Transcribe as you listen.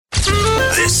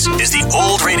This is the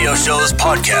Old Radio Show's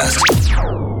podcast.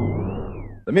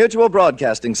 The Mutual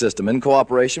Broadcasting System, in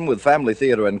cooperation with Family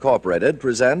Theater Incorporated,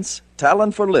 presents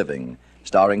Talent for Living,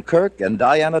 starring Kirk and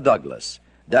Diana Douglas.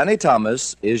 Danny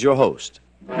Thomas is your host.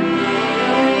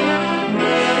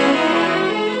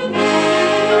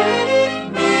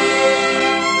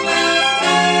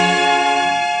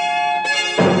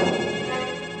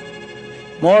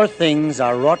 More things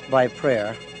are wrought by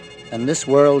prayer than this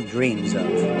world dreams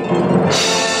of.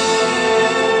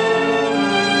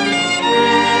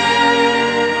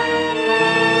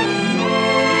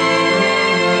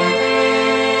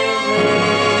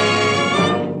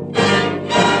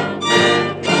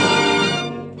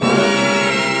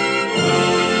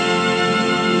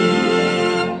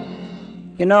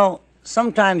 You know,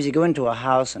 sometimes you go into a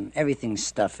house and everything's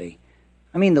stuffy.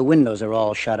 I mean, the windows are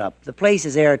all shut up. The place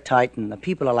is airtight and the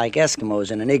people are like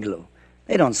Eskimos in an igloo.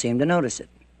 They don't seem to notice it.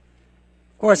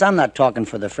 Of course, I'm not talking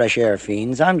for the fresh air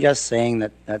fiends. I'm just saying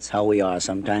that that's how we are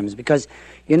sometimes because,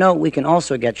 you know, we can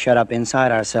also get shut up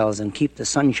inside ourselves and keep the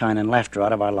sunshine and laughter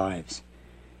out of our lives.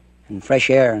 And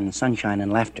fresh air and sunshine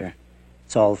and laughter,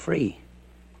 it's all free.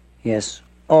 Yes,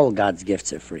 all God's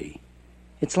gifts are free.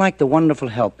 It's like the wonderful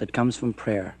help that comes from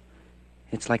prayer.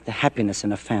 It's like the happiness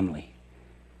in a family.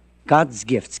 God's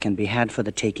gifts can be had for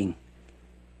the taking.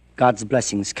 God's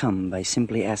blessings come by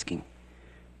simply asking.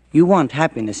 You want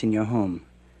happiness in your home.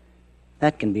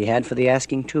 That can be had for the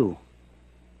asking, too.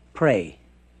 Pray.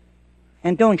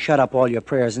 And don't shut up all your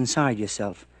prayers inside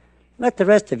yourself. Let the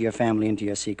rest of your family into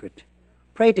your secret.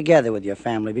 Pray together with your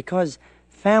family, because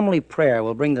family prayer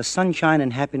will bring the sunshine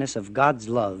and happiness of God's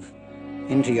love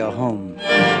into your home.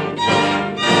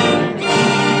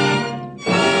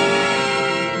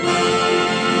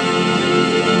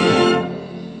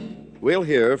 We'll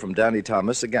hear from Danny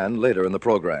Thomas again later in the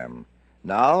program.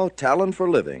 Now, Talent for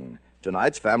Living,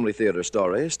 tonight's Family Theater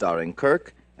story starring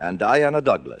Kirk and Diana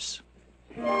Douglas.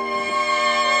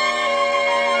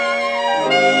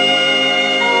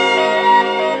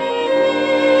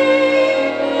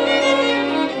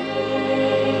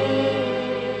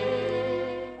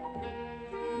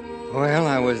 Well,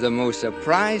 I was the most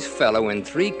surprised fellow in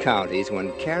 3 counties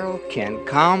when Carol Kent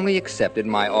calmly accepted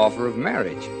my offer of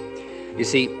marriage. You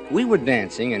see, we were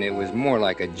dancing, and it was more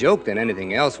like a joke than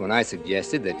anything else when I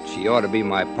suggested that she ought to be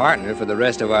my partner for the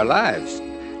rest of our lives.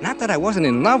 Not that I wasn't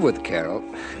in love with Carol.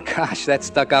 Gosh, that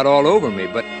stuck out all over me,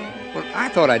 but well, I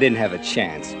thought I didn't have a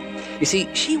chance. You see,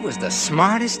 she was the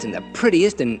smartest and the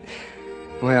prettiest and,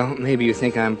 well, maybe you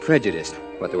think I'm prejudiced,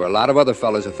 but there were a lot of other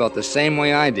fellows who felt the same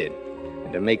way I did.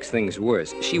 And to make things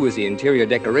worse, she was the interior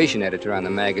decoration editor on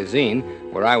the magazine,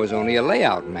 where I was only a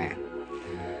layout man.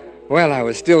 Well, I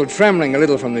was still trembling a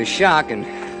little from the shock, and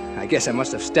I guess I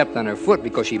must have stepped on her foot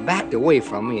because she backed away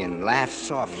from me and laughed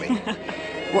softly.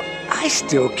 Well, I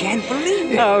still can't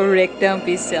believe it. Oh, Rick, don't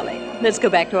be silly. Let's go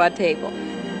back to our table.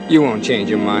 You won't change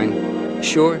your mind?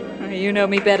 Sure? You know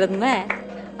me better than that.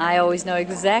 I always know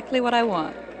exactly what I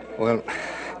want. Well,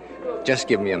 just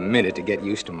give me a minute to get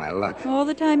used to my luck. All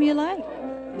the time you like,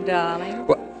 darling.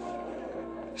 What?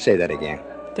 Say that again.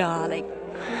 Darling.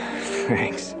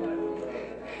 Thanks.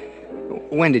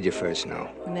 When did you first know?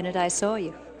 The minute I saw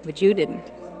you, but you didn't.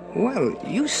 Well,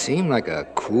 you seem like a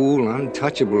cool,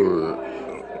 untouchable...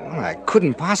 Well, I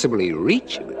couldn't possibly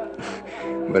reach you.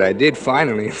 But I did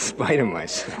finally, in spite of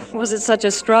myself. Was it such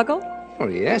a struggle? Well,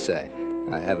 yes, I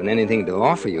haven't anything to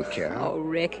offer you, Carol. Oh,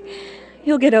 Rick,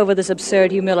 you'll get over this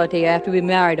absurd humility after we've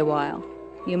married a while.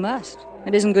 You must.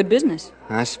 It isn't good business.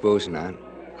 I suppose not.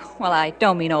 Well, I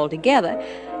don't mean altogether.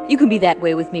 You can be that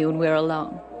way with me when we're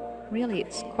alone. Really,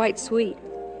 it's quite sweet.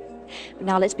 But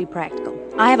now let's be practical.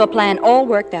 I have a plan all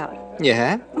worked out. You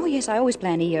have? Oh, yes, I always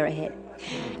plan a year ahead.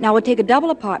 Now, we'll take a double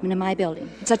apartment in my building.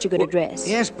 It's such a good address.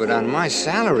 Yes, but on my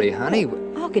salary, honey...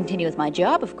 I'll continue with my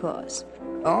job, of course.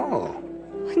 Oh.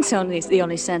 It's the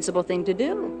only sensible thing to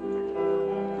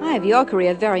do. I have your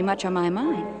career very much on my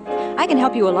mind. I can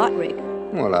help you a lot, Rick.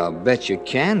 Well, I'll bet you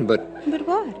can, but... But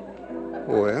what?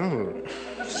 Well,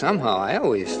 somehow I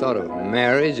always thought of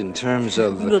marriage in terms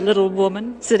of... The little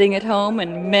woman sitting at home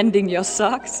and mending your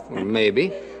socks? Well,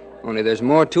 maybe. Only there's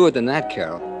more to it than that,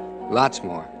 Carol. Lots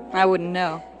more. I wouldn't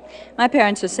know. My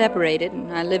parents were separated,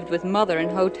 and I lived with Mother in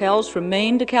hotels from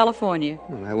Maine to California.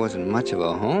 Well, that wasn't much of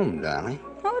a home, darling.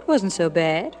 Oh, it wasn't so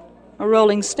bad. A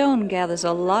rolling stone gathers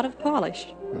a lot of polish.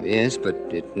 Yes, but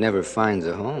it never finds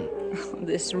a home.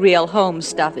 This real home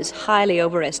stuff is highly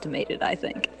overestimated, I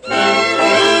think.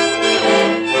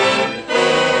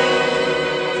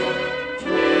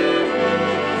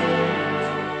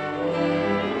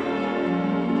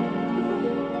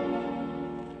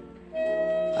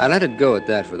 I let it go at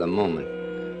that for the moment.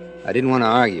 I didn't want to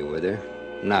argue with her.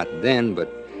 Not then, but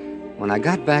when I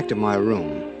got back to my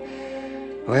room,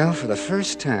 well, for the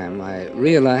first time, I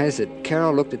realized that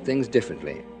Carol looked at things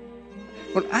differently.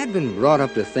 Well, I'd been brought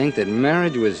up to think that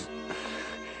marriage was,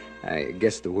 I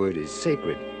guess the word is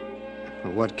sacred.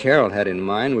 What Carol had in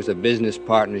mind was a business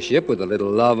partnership with a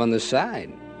little love on the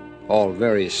side. All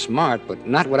very smart, but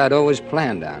not what I'd always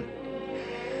planned on.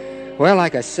 Well,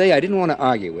 like I say, I didn't want to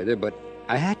argue with her, but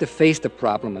I had to face the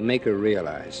problem and make her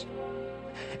realize.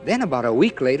 Then about a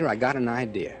week later, I got an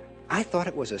idea. I thought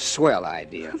it was a swell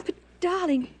idea. But,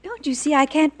 darling, don't you see I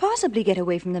can't possibly get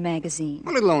away from the magazine?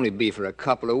 Well, it'll only be for a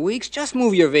couple of weeks. Just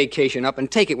move your vacation up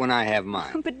and take it when I have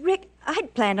mine. But, Rick,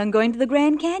 I'd planned on going to the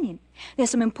Grand Canyon.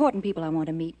 There's some important people I want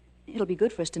to meet. It'll be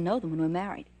good for us to know them when we're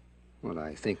married. Well,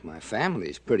 I think my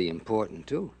family's pretty important,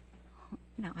 too.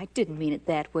 No, I didn't mean it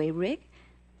that way, Rick.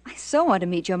 I so want to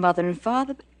meet your mother and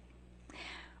father, but...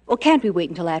 Well, can't we wait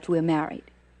until after we're married?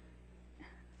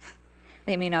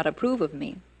 They may not approve of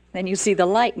me. Then you see the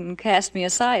light and cast me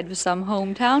aside for some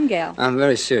hometown gal. I'm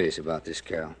very serious about this,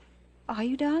 Carol. Are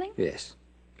you, darling? Yes,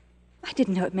 I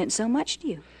didn't know it meant so much to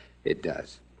you. it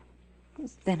does.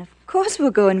 Then, of course,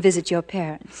 we'll go and visit your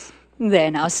parents.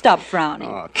 There, now, stop frowning.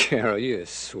 Oh, Carol, you're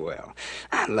swell.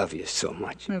 I love you so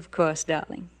much. Of course,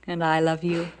 darling. And I love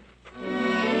you.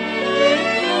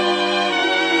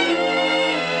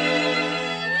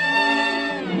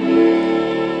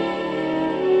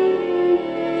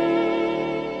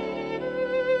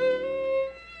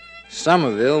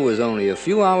 Somerville was only a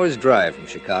few hours' drive from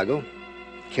Chicago.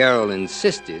 Carol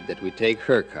insisted that we take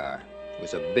her car. It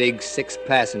was a big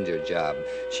 6-passenger job.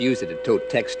 She used it to tote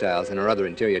textiles and her other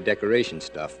interior decoration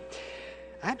stuff.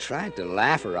 I tried to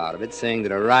laugh her out of it, saying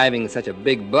that arriving in such a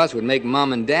big bus would make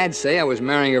Mom and Dad say I was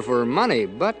marrying her for her money,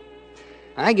 but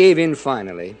I gave in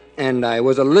finally, and I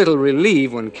was a little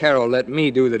relieved when Carol let me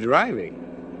do the driving.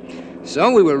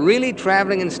 So we were really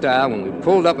traveling in style when we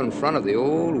pulled up in front of the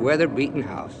old weather-beaten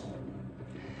house.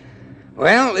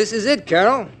 Well, this is it,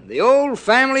 Carol. The old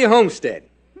family homestead.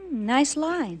 Nice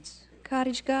lines.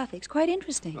 Cottage Gothics. Quite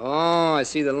interesting. Oh, I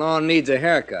see the lawn needs a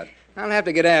haircut. I'll have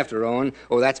to get after Owen.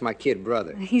 Oh, that's my kid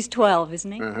brother. He's 12,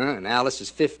 isn't he? Uh-huh, and Alice is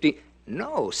 15.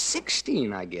 No,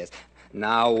 16, I guess.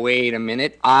 Now, wait a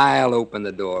minute. I'll open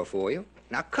the door for you.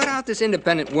 Now, cut out this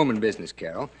independent woman business,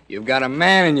 Carol. You've got a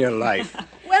man in your life.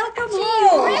 Welcome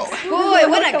home. Boy,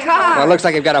 what a car. Well, it looks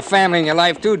like you've got a family in your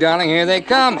life, too, darling. Here they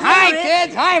come. Hi,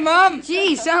 kids. Hi, Mom.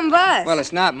 Gee, some bus. Well,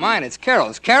 it's not mine. It's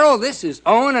Carol's. Carol, this is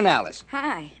Owen and Alice.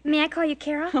 Hi. May I call you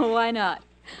Carol? Why not?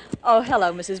 Oh,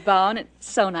 hello, Mrs. Bowen. It's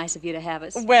so nice of you to have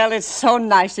us. Well, it's so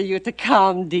nice of you to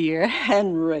come, dear.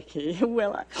 And Ricky,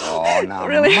 well, Oh, now,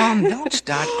 really? Mom, don't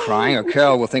start crying, or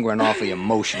Carol will think we're an awfully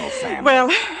emotional family.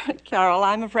 Well, Carol,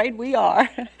 I'm afraid we are.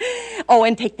 Oh,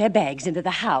 and take their bags into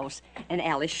the house. And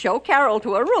Alice, show Carol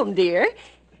to her room, dear.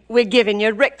 We're giving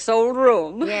you Rick's old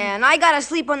room. Yeah, and I gotta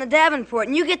sleep on the Davenport,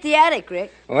 and you get the attic,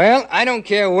 Rick. Well, I don't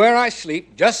care where I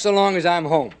sleep, just so long as I'm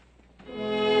home.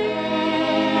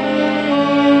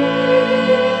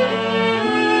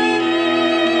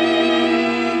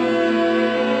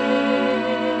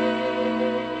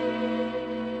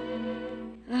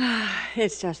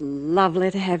 It's just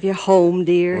lovely to have you home,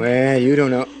 dear. Well, you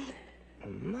don't know.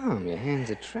 Mom, your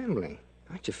hands are trembling.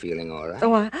 Aren't you feeling all right?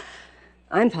 Oh,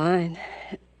 I'm fine.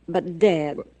 But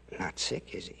Dad, Not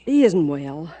sick, is he? he isn't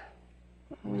well.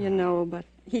 Oh, you know, but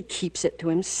he keeps it to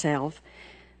himself.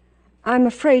 I'm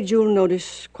afraid you'll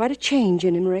notice quite a change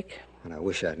in him, Rick. And I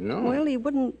wish I'd known. Well, he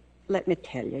wouldn't let me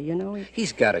tell you, you know.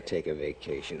 He's got to take a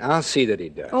vacation. I'll see that he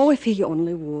does. Oh, if he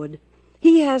only would.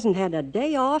 He hasn't had a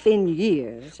day off in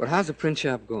years. But how's the print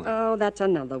shop going? Oh, that's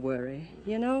another worry.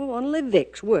 You know, only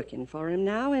Vic's working for him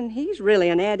now, and he's really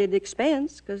an added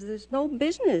expense because there's no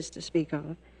business to speak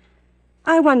of.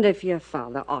 I wonder if your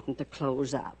father oughtn't to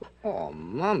close up. Oh,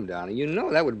 Mom, darling, you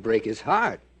know that would break his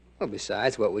heart. Well,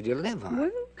 besides, what would you live on?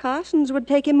 Well, Carson's would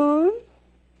take him on.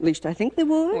 At least I think they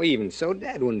would. Oh, even so,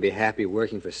 Dad wouldn't be happy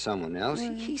working for someone else.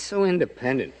 He's so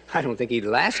independent. I don't think he'd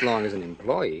last long as an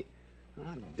employee.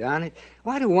 Oh, darn it.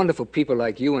 Why do wonderful people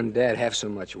like you and Dad have so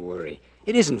much worry?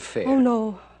 It isn't fair. Oh,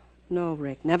 no. No,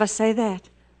 Rick, never say that.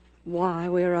 Why,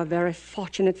 we're a very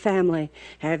fortunate family,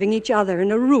 having each other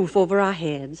and a roof over our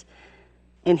heads.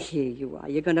 And here you are.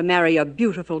 You're going to marry a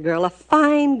beautiful girl, a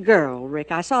fine girl,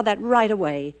 Rick. I saw that right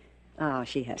away. Oh,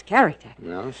 she has character.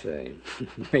 No, say,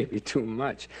 maybe too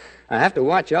much. I have to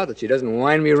watch out that she doesn't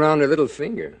wind me around her little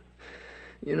finger.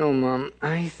 You know, Mom,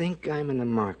 I think I'm in the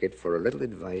market for a little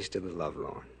advice to the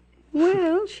lovelorn.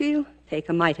 Well, she'll take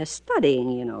a mite of studying,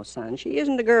 you know, son. She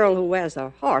isn't a girl who wears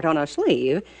her heart on her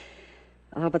sleeve.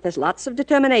 But there's lots of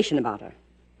determination about her.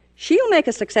 She'll make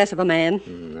a success of a man.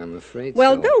 I'm afraid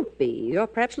Well, so. don't be. You're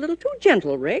perhaps a little too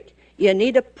gentle, Rick. You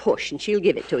need a push, and she'll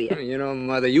give it to you. You know,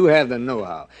 Mother, you have the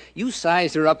know-how. You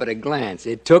sized her up at a glance.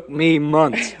 It took me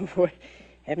months.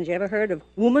 Haven't you ever heard of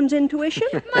woman's intuition?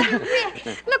 Mother, Rick,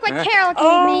 look what Carol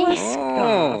gave me.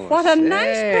 Oh, what a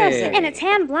nice present. And it's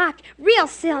hand-blocked, real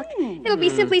silk. It'll be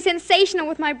simply sensational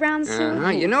with my brown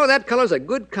suit. You know, that color's a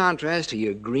good contrast to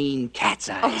your green cat's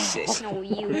eyes, sis. Oh,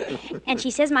 you. And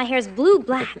she says my hair's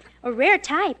blue-black, a rare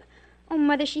type. Oh,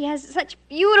 Mother, she has such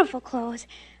beautiful clothes.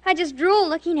 I just drool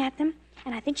looking at them.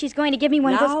 And I think she's going to give me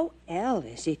one of those... Now,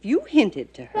 Elvis, if you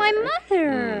hinted to her... Why,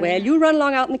 Mother? Well, you run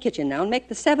along out in the kitchen now and make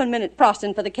the 7-minute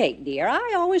frosting for the cake, dear.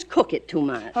 I always cook it too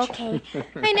much. Okay.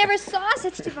 I never saw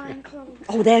such divine clothes.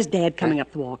 Oh, there's Dad coming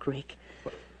up the walk, Rick.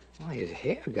 Why, his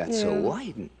hair got so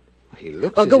white. And he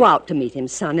looks Well, as go if- out to meet him,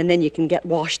 son, and then you can get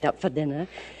washed up for dinner.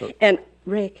 And,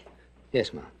 Rick,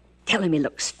 Yes, Mom. tell him he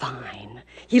looks fine.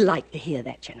 He'll like to hear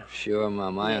that, you know. Sure,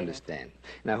 Mom, I understand.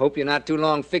 And I hope you're not too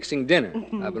long fixing dinner.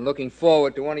 I've been looking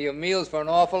forward to one of your meals for an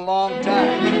awful long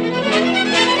time.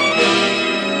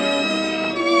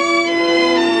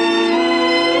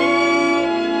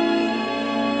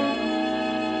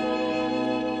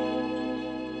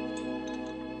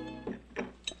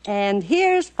 And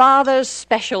here's Father's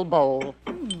special bowl.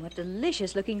 What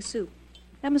delicious-looking soup.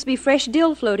 That must be fresh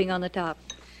dill floating on the top.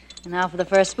 And now for the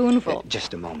first spoonful.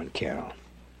 Just a moment, Carol.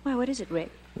 Why, what is it,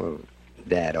 Rick? Well,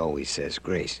 Dad always says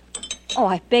grace. Oh,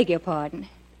 I beg your pardon.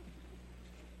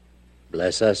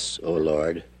 Bless us, O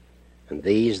Lord, and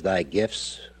these thy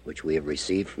gifts which we have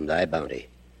received from thy bounty.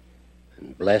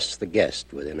 And bless the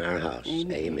guest within our house.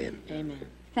 Amen. Amen.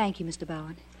 Thank you, Mr.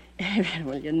 Bowen.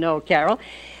 Well, you know, Carol,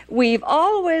 we've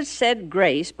always said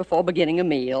grace before beginning a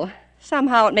meal.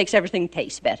 Somehow it makes everything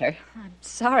taste better. I'm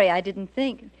sorry I didn't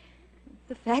think.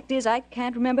 The fact is, I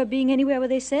can't remember being anywhere where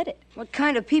they said it. What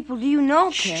kind of people do you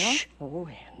know, Carol? Oh,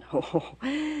 no.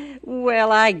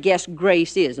 Well, I guess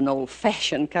grace is an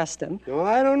old-fashioned custom. Oh,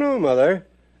 I don't know, Mother.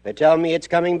 They tell me it's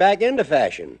coming back into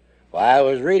fashion. Why, I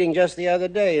was reading just the other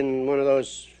day in one of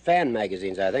those fan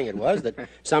magazines, I think it was, that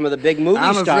some of the big movie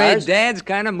I'm stars... afraid Dad's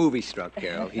kind of movie-struck,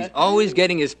 Carol. He's always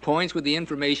getting his points with the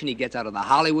information he gets out of the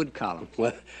Hollywood column.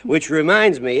 Well, which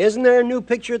reminds me, isn't there a new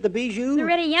picture at the Bijou?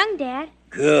 Loretta Young, Dad.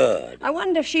 Good. I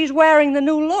wonder if she's wearing the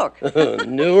new look.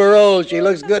 New or old, she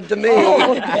looks good to me.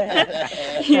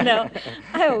 You know,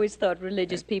 I always thought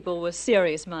religious people were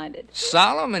serious-minded.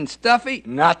 Solemn and stuffy?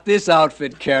 Not this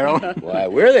outfit, Carol. Why,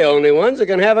 we're the only ones that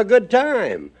can have a good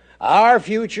time. Our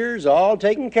future's all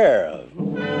taken care of.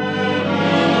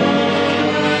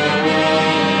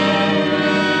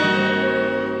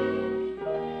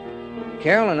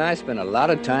 Carol and I spent a lot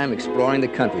of time exploring the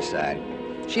countryside.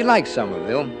 She likes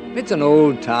Somerville. It's an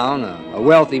old town, a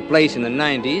wealthy place in the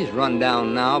 90s, run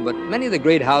down now, but many of the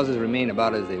great houses remain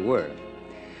about as they were.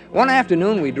 One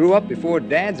afternoon, we drew up before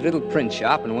Dad's little print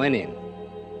shop and went in.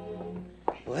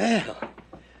 Well,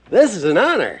 this is an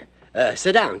honor.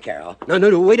 Sit down, Carol.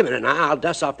 No, wait a minute. I'll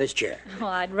dust off this chair. Oh,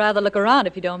 I'd rather look around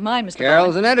if you don't mind, Mr.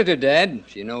 Carol's Bowen. an editor, Dad.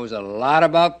 She knows a lot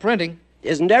about printing.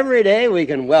 Isn't every day we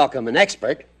can welcome an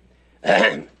expert.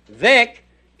 Vic,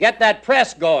 get that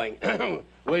press going.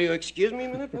 Will you excuse me a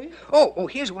minute, please? Oh,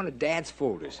 here's one of Dad's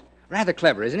folders. Rather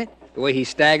clever, isn't it? The way he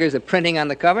staggers the printing on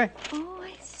the cover. Oh,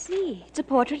 I see. It's a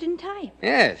portrait in type.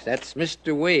 Yes, that's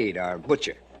Mr. Wade, our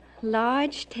butcher.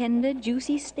 Large, tender,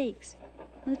 juicy steaks.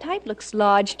 The type looks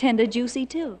large, tender, juicy,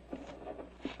 too.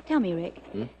 Tell me, Rick,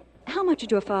 how much did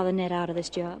your father net out of this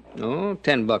job? Oh,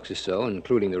 $10 or so,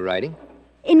 including the writing.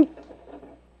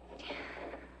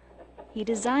 He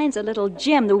designs a little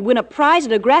gem that will win a prize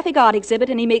at a graphic art exhibit,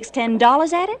 and he makes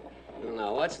 $10 at it?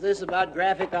 Now, what's this about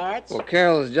graphic arts? Well,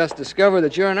 Carol's just discovered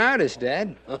that you're an artist,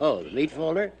 Dad. Oh, the meat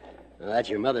folder? Well, that's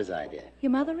your mother's idea.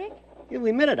 Your mother, Rick? Yeah,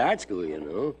 we met at art school, you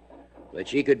know. But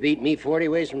she could beat me 40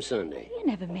 ways from Sunday. You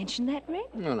never mentioned that, Rick.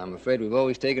 Well, I'm afraid we've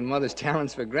always taken Mother's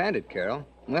talents for granted, Carol.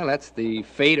 Well, that's the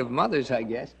fate of mothers, I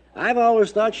guess. I've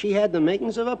always thought she had the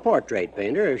makings of a portrait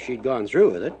painter if she'd gone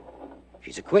through with it.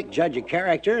 She's a quick judge of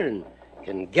character and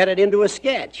can get it into a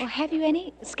sketch. Well, have you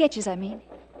any? Sketches, I mean.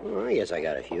 Oh, yes, I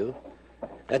got a few.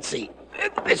 Let's see.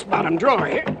 This bottom drawer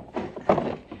here.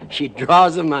 She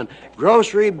draws them on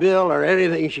grocery bill or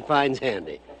anything she finds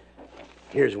handy.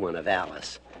 Here's one of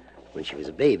Alice when she was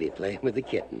a baby playing with the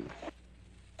kitten.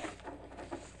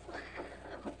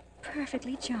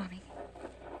 Perfectly charming.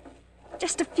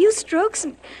 Just a few strokes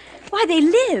and... Why, they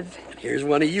live. Here's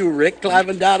one of you, Rick,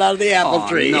 climbing down out of the apple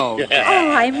tree. No. Oh,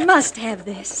 I must have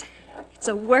this. It's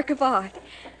a work of art.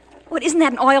 What, isn't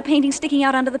that an oil painting sticking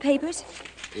out under the papers?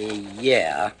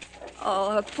 Yeah.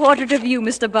 Oh, a portrait of you,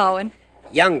 Mr. Bowen.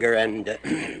 younger and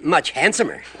much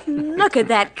handsomer. Look at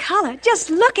that color. Just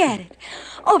look at it.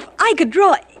 Oh,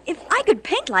 if I could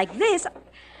paint like this.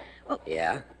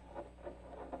 Yeah?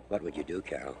 What would you do,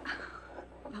 Carol?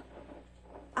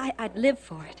 I'd live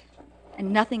for it.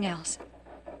 And nothing else.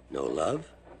 No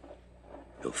love?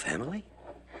 No family?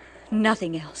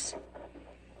 Nothing else.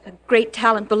 A great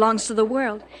talent belongs to the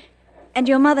world. And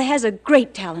your mother has a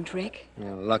great talent, Rick.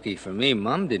 Well, lucky for me,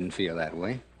 Mom didn't feel that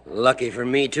way. Lucky for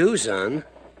me, too, son.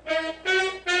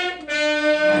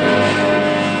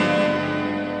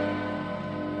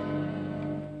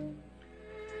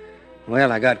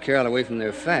 Well, I got Carol away from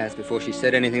there fast before she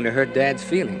said anything to hurt Dad's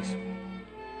feelings.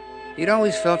 He'd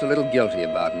always felt a little guilty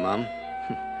about Mom.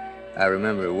 I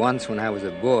remember once when I was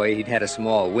a boy, he'd had a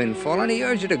small windfall, and he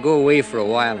urged her to go away for a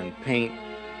while and paint.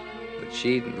 But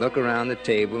she'd look around the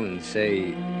table and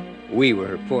say we were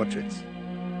her portraits,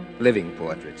 living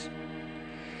portraits.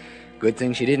 Good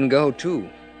thing she didn't go, too.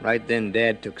 Right then,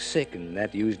 Dad took sick, and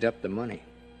that used up the money.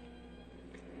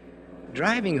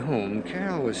 Driving home,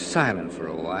 Carol was silent for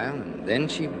a while, and then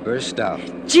she burst out.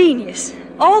 Genius.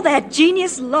 All that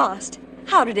genius lost.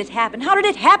 How did it happen? How did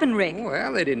it happen, Rick?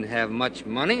 Well, they didn't have much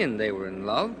money, and they were in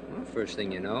love. Well, first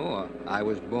thing you know, I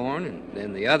was born, and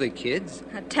then the other kids.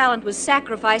 Her talent was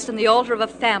sacrificed on the altar of a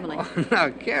family. Oh, now,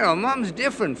 Carol, Mom's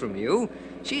different from you.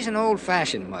 She's an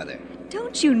old-fashioned mother.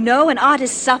 Don't you know an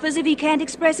artist suffers if he can't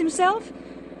express himself?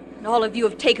 And all of you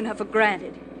have taken her for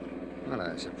granted. Well,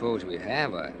 I suppose we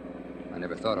have. I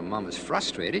never thought of Mom as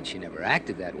frustrated. She never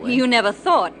acted that way. You never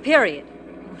thought, period.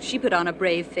 She put on a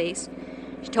brave face.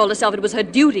 She told herself it was her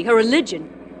duty, her religion.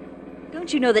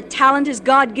 Don't you know that talent is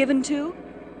God-given, too?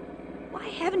 Why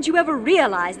haven't you ever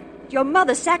realized that your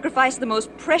mother sacrificed the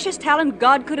most precious talent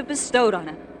God could have bestowed on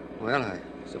her? Well, I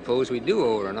suppose we do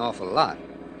owe her an awful lot.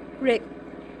 Rick,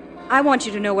 I want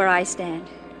you to know where I stand.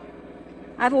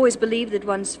 I've always believed that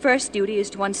one's first duty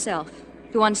is to oneself,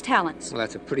 to one's talents. Well,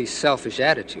 that's a pretty selfish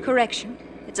attitude. Correction.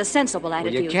 It's a sensible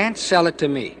attitude. Well, you can't sell it to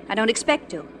me. I don't expect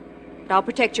to. But I'll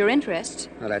protect your interests.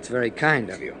 Well, that's very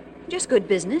kind of you. Just good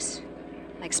business.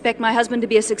 I expect my husband to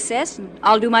be a success, and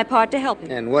I'll do my part to help him.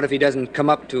 And what if he doesn't come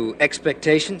up to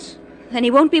expectations? Then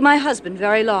he won't be my husband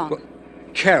very long. Well,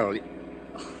 Carol...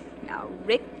 Now,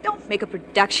 Rick, don't make a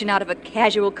production out of a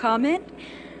casual comment.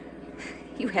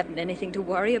 You haven't anything to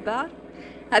worry about.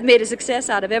 I've made a success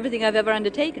out of everything I've ever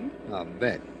undertaken. I'll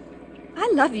bet. I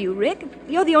love you, Rick.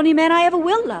 You're the only man I ever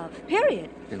will love, period.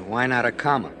 And why not a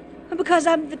comma? Because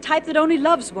I'm the type that only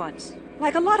loves once,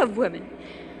 like a lot of women.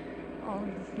 Oh,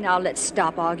 now let's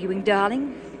stop arguing,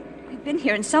 darling. We've been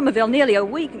here in Somerville nearly a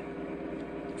week.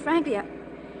 Frankly,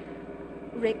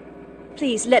 Rick,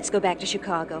 please, let's go back to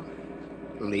Chicago.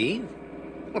 Leave?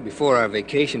 Well, before our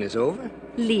vacation is over?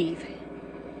 Leave.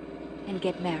 And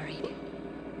get married.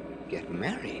 Get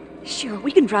married? Sure,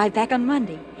 we can drive back on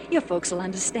Monday. Your folks will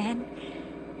understand.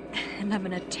 And I'm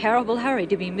in a terrible hurry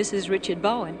to be Mrs. Richard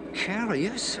Bowen. Carol,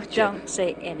 you're such Don't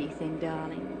say anything,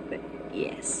 darling, but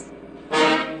yes.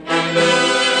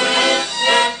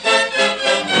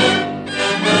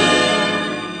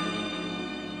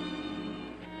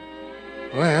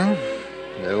 Well,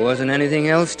 there wasn't anything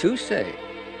else to say.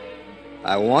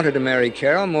 I wanted to marry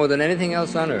Carol more than anything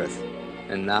else on earth,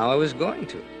 and now I was going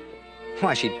to.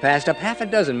 Why, she'd passed up half a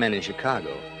dozen men in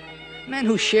Chicago. Men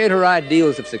who shared her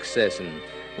ideals of success and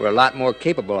were a lot more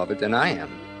capable of it than I am.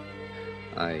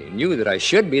 I knew that I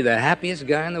should be the happiest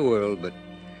guy in the world, but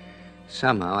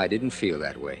somehow I didn't feel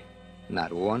that way.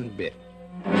 Not one bit.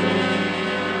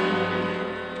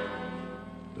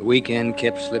 The weekend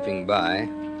kept slipping by.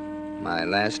 My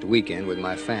last weekend with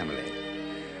my family.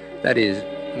 That is,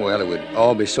 well, it would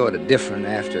all be sort of different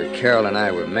after Carol and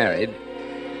I were married.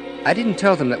 I didn't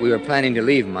tell them that we were planning to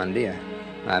leave Monday.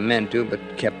 I meant to, but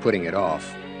kept putting it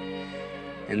off.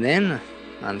 And then,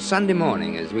 on Sunday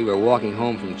morning, as we were walking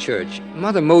home from church,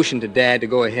 Mother motioned to Dad to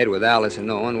go ahead with Alice and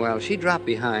Owen while she dropped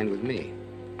behind with me.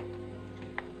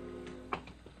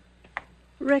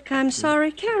 Rick, I'm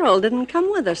sorry Carol didn't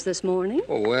come with us this morning.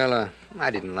 Oh, well,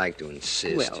 I didn't like to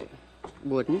insist. Well,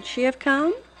 wouldn't she have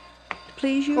come?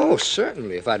 Please you? Oh,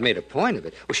 certainly, if I'd made a point of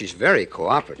it. Well, she's very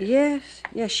cooperative.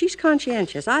 Yes, she's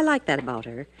conscientious. I like that about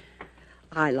her.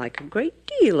 I like a great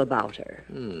deal about her.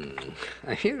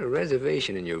 I hear a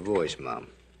reservation in your voice, Mom.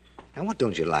 Now, what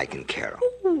don't you like in Carol?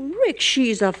 Oh, Rick,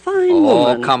 she's a fine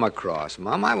woman. Oh, come across,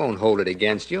 Mom. I won't hold it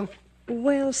against you.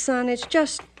 Well, son, it's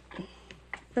just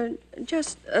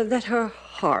that her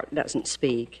heart doesn't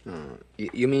speak.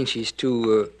 You mean she's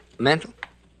too mental?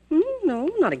 No,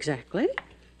 not exactly.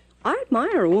 I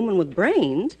admire a woman with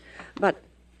brains, but...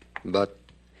 But?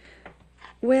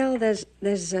 Well, there's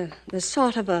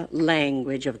sort of a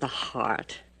language of the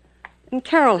heart. And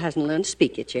Carol hasn't learned to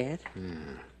speak it yet.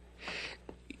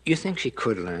 You think she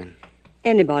could learn?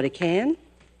 Anybody can.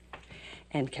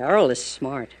 And Carol is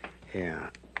smart. Yeah.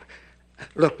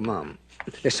 Look, Mom,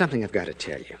 there's something I've got to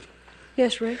tell you.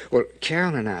 Yes, Rick? Well,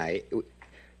 Carol and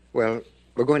we're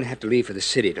going to have to leave for the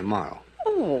city tomorrow.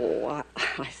 Oh,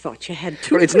 I thought you had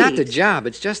 2 Well, it's not the weeks. job.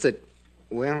 It's just that,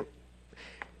 well,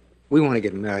 we want to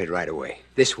get married right away,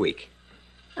 this week.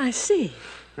 I see.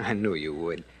 I knew you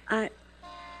would.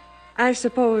 I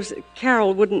suppose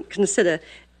Carol wouldn't consider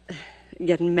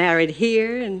getting married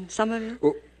here in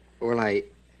Somerville? Well,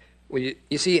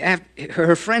 you see,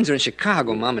 her friends are in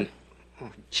Chicago, Mom, and...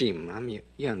 Oh, gee, Mom, you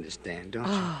understand, don't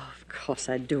you? Oh, of course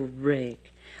I do,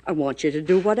 Rick. I want you to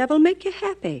do whatever'll make you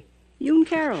happy. You and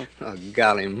Carol. Oh,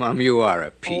 golly, Mom, you are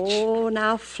a peach. Oh,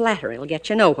 now flattery will get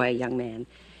you nowhere, young man.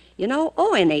 You know,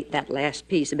 Owen ate that last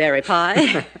piece of berry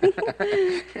pie.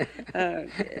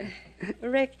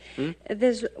 Rick,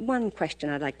 there's one question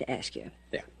I'd like to ask you.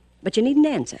 Yeah. But you need an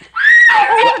answer.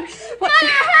 Oh, Mother,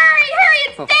 hurry,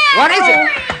 it's Dad! What is it?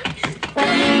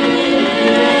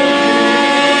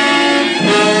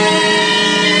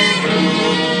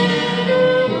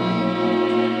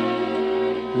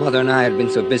 Mother and I had been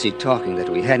so busy talking that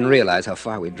we hadn't realized how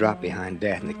far we'd dropped behind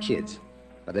Dad and the kids.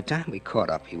 By the time we caught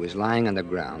up, he was lying on the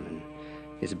ground, and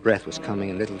his breath was coming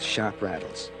in little sharp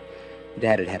rattles.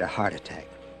 Dad had had a heart attack.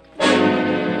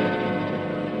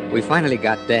 We finally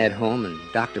got Dad home, and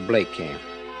Dr. Blake came.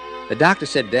 The doctor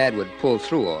said Dad would pull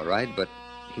through all right, but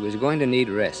he was going to need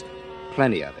rest,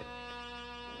 plenty of it.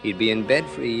 He'd be in bed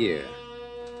for a year,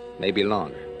 maybe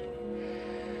longer.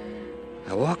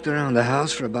 I walked around the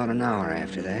house for about an hour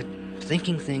after that,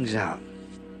 thinking things out.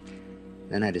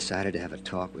 Then I decided to have a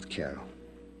talk with Carol.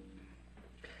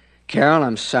 Carol,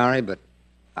 I'm sorry, but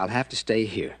I'll have to stay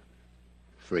here.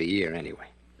 For a year, anyway.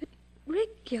 But,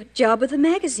 Rick, your job with the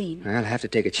magazine. I'll have to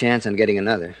take a chance on getting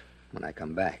another when I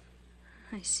come back.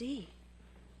 I see.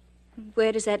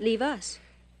 Where does that leave us?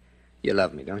 You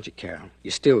love me, don't you, Carol?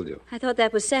 You still do. I thought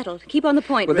that was settled. Keep on the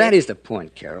point, Well, Rick. that is the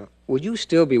point, Carol. Would you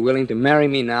still be willing to marry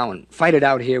me now and fight it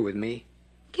out here with me?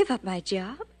 Give up my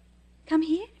job? Come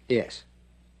here? Yes.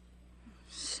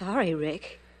 Sorry,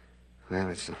 Rick. Well,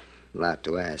 it's a lot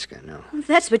to ask, I know.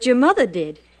 That's what your mother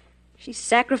did. She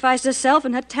sacrificed herself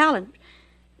and her talent.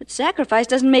 But sacrifice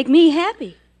doesn't make me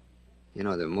happy. You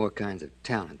know, there are more kinds of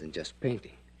talent than just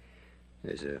painting.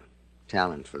 There's a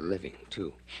talent for living,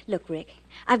 too. Look, Rick,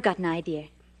 I've got an idea.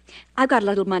 I've got a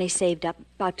little money saved up,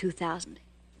 about $2,000.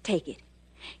 Take it.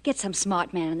 Get some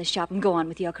smart man in the shop and go on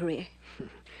with your career.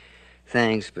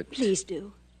 Thanks, but... Please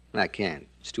do. I can't.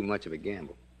 It's too much of a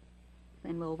gamble.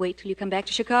 Then we'll wait till you come back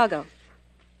to Chicago.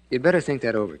 You'd better think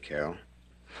that over, Carol.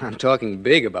 I'm talking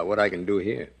big about what I can do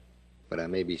here. But I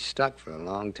may be stuck for a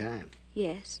long time.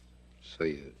 Yes. So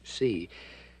you see...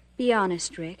 Be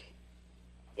honest, Rick.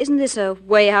 Isn't this a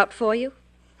way out for you?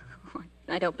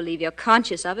 I don't believe you're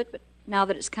conscious of it, but now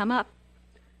that it's come up...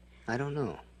 I don't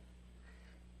know.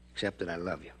 Except that I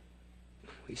love you.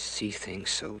 We see things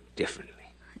so differently.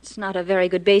 It's not a very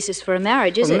good basis for a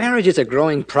marriage, is Well, it? marriage is a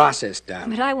growing process, darling.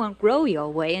 But I won't grow your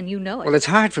way, and you know it. Well, it's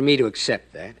hard for me to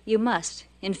accept that. You must,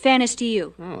 in fairness to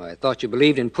you. Oh, I thought you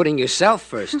believed in putting yourself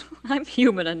first. I'm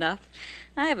human enough.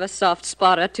 I have a soft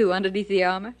spot or two underneath the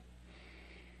armor.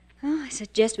 Oh, I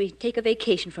suggest we take a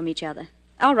vacation from each other.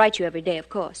 I'll write you every day, of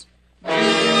course.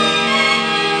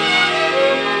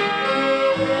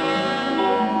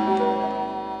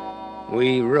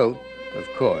 We wrote, of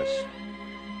course.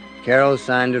 Carol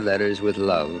signed her letters with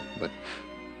love, but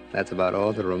that's about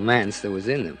all the romance there was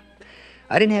in them.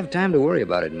 I didn't have time to worry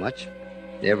about it much.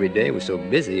 Every day was so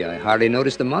busy, I hardly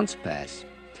noticed the months pass.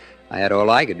 I had all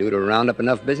I could do to round up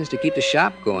enough business to keep the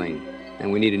shop going,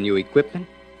 and we needed new equipment,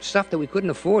 stuff that we couldn't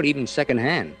afford even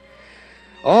secondhand.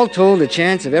 All told, the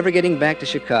chance of ever getting back to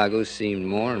Chicago seemed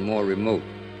more and more remote.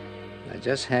 I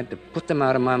just had to put them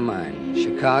out of my mind,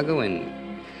 Chicago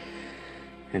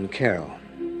and Carol.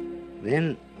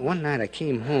 Then, one night I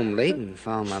came home late and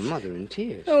found my mother in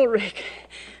tears. Oh, Rick,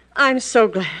 I'm so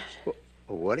glad. Well,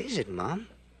 what is it, Mom?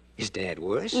 Is Dad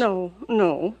worse? No.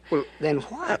 Well, then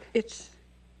what? It's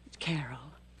Carol.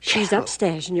 She's Carol?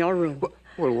 upstairs in your room.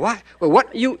 Well, what? Well,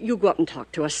 what? You go up and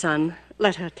talk to her, son.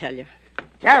 Let her tell you.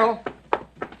 Carol!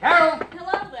 Carol!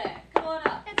 Hello there. Come on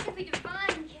up. That's simply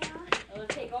divine, Carol. It'll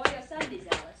take all your Sundays,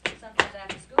 Alice, sometimes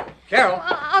after school. Carol!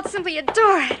 Oh, I'll simply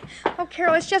adore it. Oh,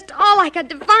 Carol, it's just all like a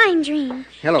divine dream.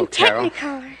 Hello, in Carol.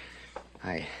 Technicolor.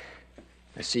 I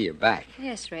see you're back.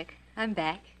 Yes, Rick. I'm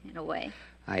back, in a way.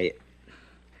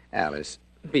 Alice,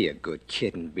 be a good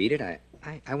kid and beat it.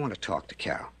 I want to talk to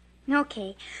Carol.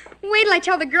 Okay. Wait till I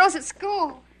tell the girls at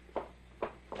school.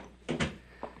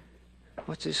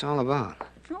 What's this all about?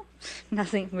 Oh,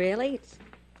 nothing really. It's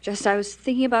just I was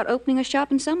thinking about opening a shop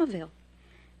in Somerville.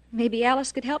 Maybe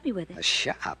Alice could help me with it. A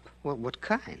shop? What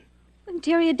kind?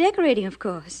 Interior decorating, of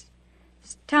course.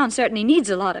 This town certainly needs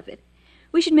a lot of it.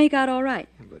 We should make out all right.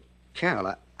 But,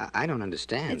 Carol, I don't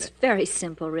understand. It's very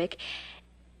simple, Rick.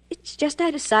 It's just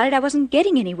I decided I wasn't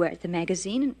getting anywhere at the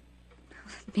magazine, and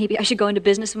maybe I should go into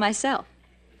business for myself.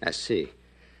 I see.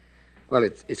 Well,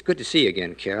 it's good to see you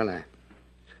again, Carol.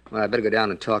 I better go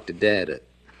down and talk to Dad.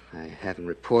 I haven't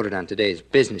reported on today's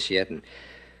business yet, and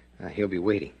he'll be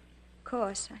waiting. Of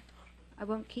course. I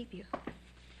won't keep you.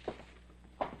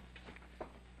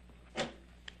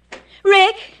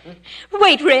 Rick!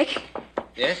 Wait, Rick!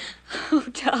 Yes? Oh,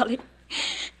 darling.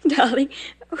 Darling,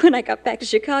 when I got back to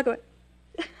Chicago,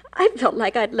 I felt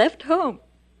like I'd left home.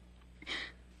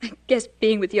 I guess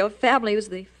being with your family was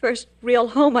the first real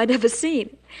home I'd ever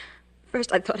seen.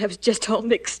 First, I thought I was just all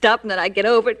mixed up and that I'd get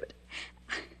over it, but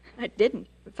I didn't.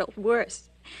 It felt worse.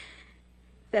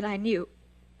 Then I knew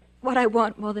what I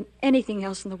want more than anything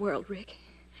else in the world, Rick.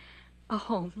 A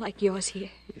home like yours here.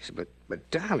 Yes, but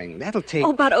darling, that'll take...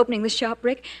 Oh, about opening the shop,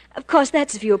 Rick. Of course,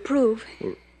 that's if you approve.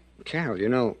 Well, Carol, you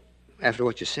know, after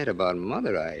what you said about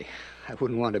Mother, I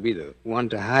wouldn't want to be the one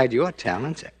to hide your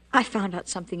talents. I found out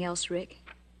something else, Rick.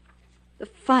 The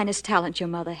finest talent your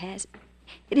mother has.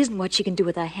 It isn't what she can do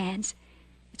with her hands.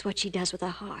 It's what she does with her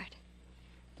heart.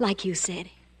 Like you said,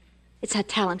 it's her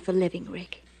talent for living,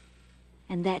 Rick.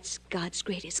 And that's God's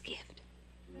greatest gift.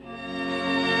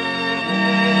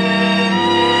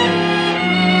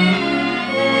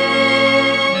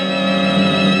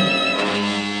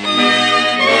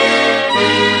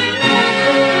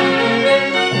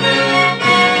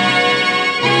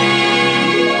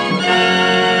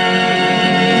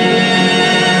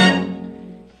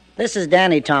 This is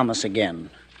Danny Thomas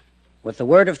again, with the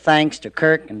word of thanks to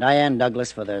Kirk and Diane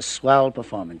Douglas for their swell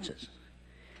performances.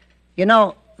 You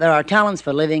know, there are talents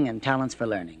for living and talents for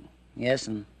learning. Yes,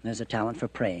 and there's a talent for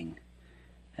praying.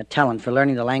 A talent for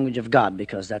learning the language of God,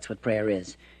 because that's what prayer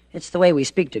is. It's the way we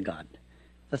speak to God.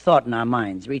 The thought in our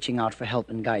minds, reaching out for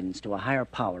help and guidance to a higher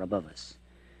power above us.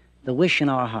 The wish in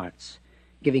our hearts,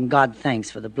 giving God thanks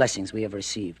for the blessings we have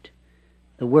received.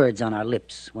 The words on our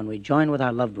lips when we join with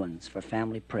our loved ones for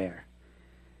family prayer.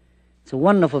 It's a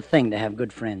wonderful thing to have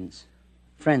good friends.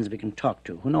 Friends we can talk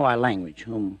to, who know our language,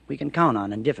 whom we can count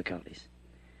on in difficulties.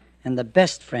 And the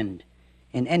best friend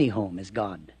in any home is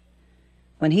God.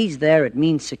 When He's there, it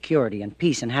means security and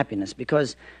peace and happiness,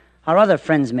 because our other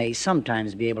friends may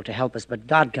sometimes be able to help us, but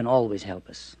God can always help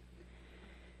us.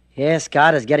 Yes,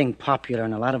 God is getting popular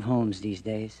in a lot of homes these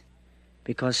days,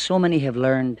 because so many have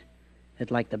learned that,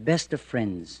 like the best of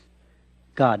friends,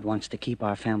 God wants to keep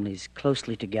our families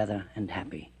closely together and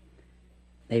happy.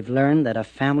 They've learned that a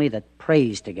family that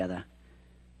prays together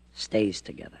stays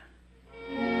together.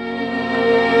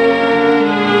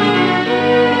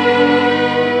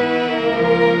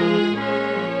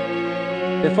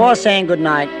 Before saying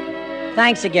goodnight,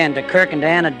 thanks again to Kirk and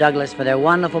Diana Douglas for their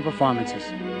wonderful performances.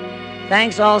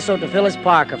 Thanks also to Phyllis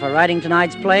Parker for writing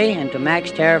tonight's play and to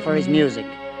Max Terror for his music.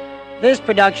 This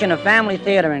production of Family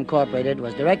Theater Incorporated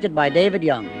was directed by David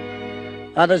Young.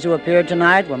 Others who appeared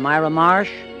tonight were Myra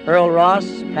Marsh, Earl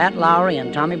Ross, Pat Lowry,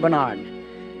 and Tommy Bernard.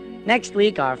 Next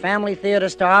week, our Family Theater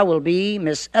star will be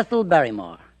Miss Ethel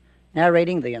Barrymore,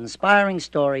 narrating the inspiring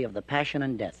story of the Passion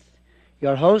and Death.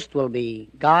 Your host will be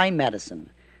Guy Madison.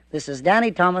 This is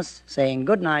Danny Thomas saying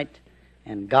good night,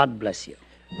 and God bless you.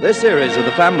 This series of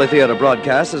the Family Theater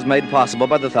broadcast is made possible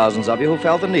by the thousands of you who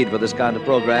felt the need for this kind of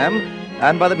program,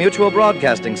 and by the Mutual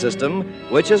Broadcasting System,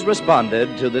 which has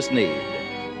responded to this need.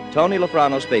 Tony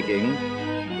Lafrano speaking.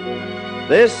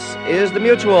 This is the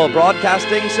Mutual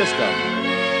Broadcasting System.